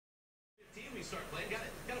you start playing. Got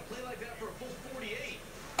to play like that for a full 48.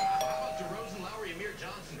 How about DeRozan, Lowry, Amir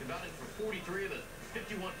Johnson combined for 43 of the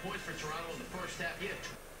 51 points for Toronto in the first half. He had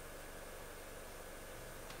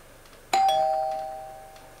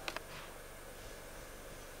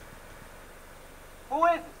Who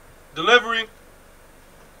is it? Delivery.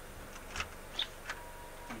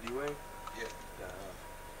 Dwayne? Yeah.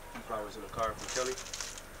 He probably was in the car from Kelly.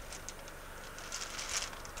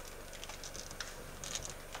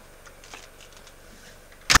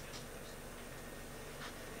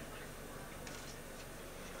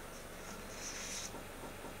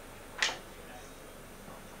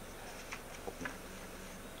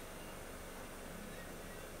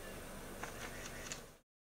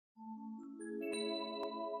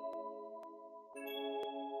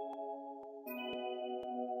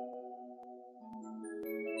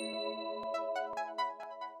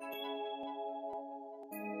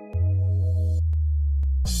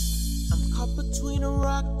 Between a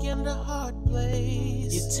rock and a hard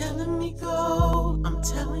place. You're telling me go, I'm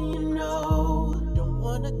telling you no. Don't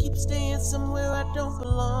wanna keep staying somewhere I don't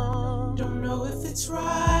belong. Don't know if it's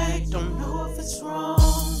right, don't know if it's wrong.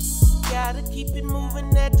 Gotta keep it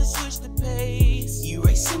moving, had to switch the pace.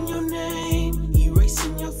 Erasing your name,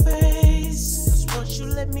 erasing your face. Cause once you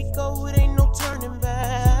let me go, it ain't no turning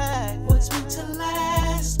back. What's meant to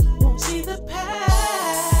last, won't see the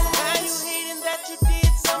past. Now you hating that you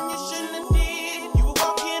did something you shouldn't have did.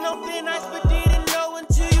 Thin ice, but didn't know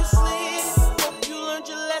until you slid. Hope you learned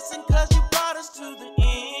your lesson, cause you brought us to the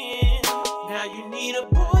end. Now you need a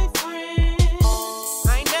boyfriend.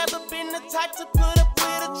 I ain't never been the type to put up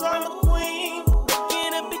with a drama queen,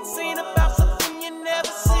 making a big scene about something you never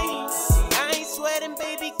seen. I ain't sweating,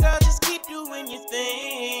 baby girl, just keep doing your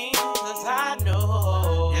thing. Cause I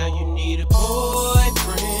know now you need a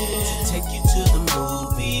boyfriend to take you to the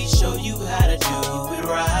movies, show you how to do it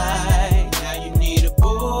right. Now you need a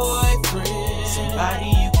boyfriend, somebody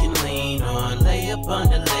you can lean on, lay up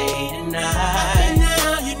under late at night.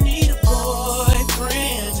 Now you need a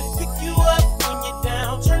boyfriend to pick you up when you're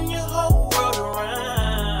down, turn your whole world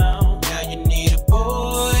around. Now you need a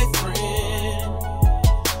boyfriend,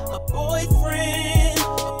 a boyfriend, a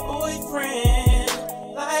boyfriend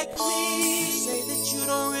like me. You say that you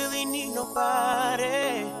don't really need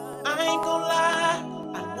nobody. I ain't gon' lie,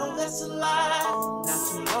 I know that's a lie. Not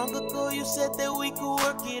too long ago you said that we could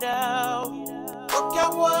work it out. Work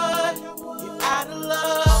out what? You're out of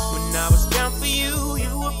love. When I was down for you,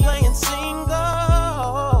 you were playing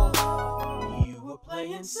single. You were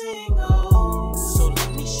playing single. So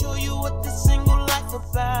let me show you what this single life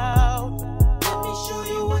about. Let me show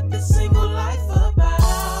you what this single life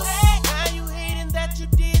about. Hey, now you hating that you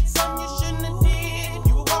did something you shouldn't have did.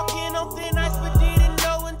 You were walking on thin ice but didn't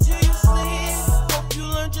know until you slid. Hope you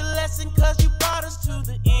learned your lesson, cause you brought us to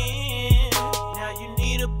the end. Now you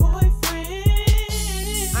need a boyfriend.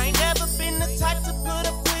 I ain't never been the type to put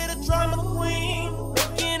up with a drama queen,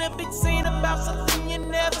 making a big scene about something you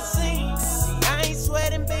never seen. I ain't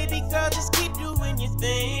sweating, baby girl, just keep doing your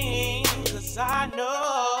thing. Cause I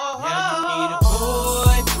know now you need a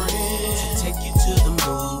boyfriend to take you to the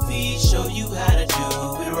movies, show you how to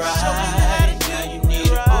do it right. Now you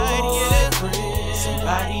need a boyfriend,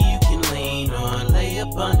 somebody you can lean on, lay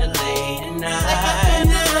up under late at night.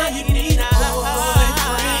 Now you need a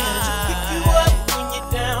boyfriend to pick you up when you're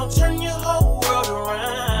down, turn your whole world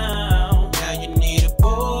around. Now you need a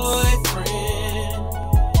boyfriend,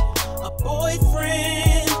 a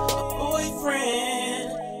boyfriend, a boyfriend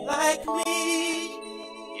like me.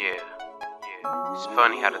 Yeah. It's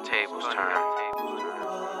funny how the tables turn.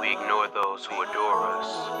 We ignore those who adore us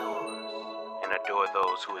and adore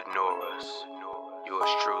those who ignore us. Yours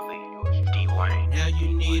truly, Dwayne. Now you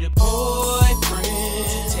need a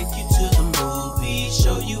boyfriend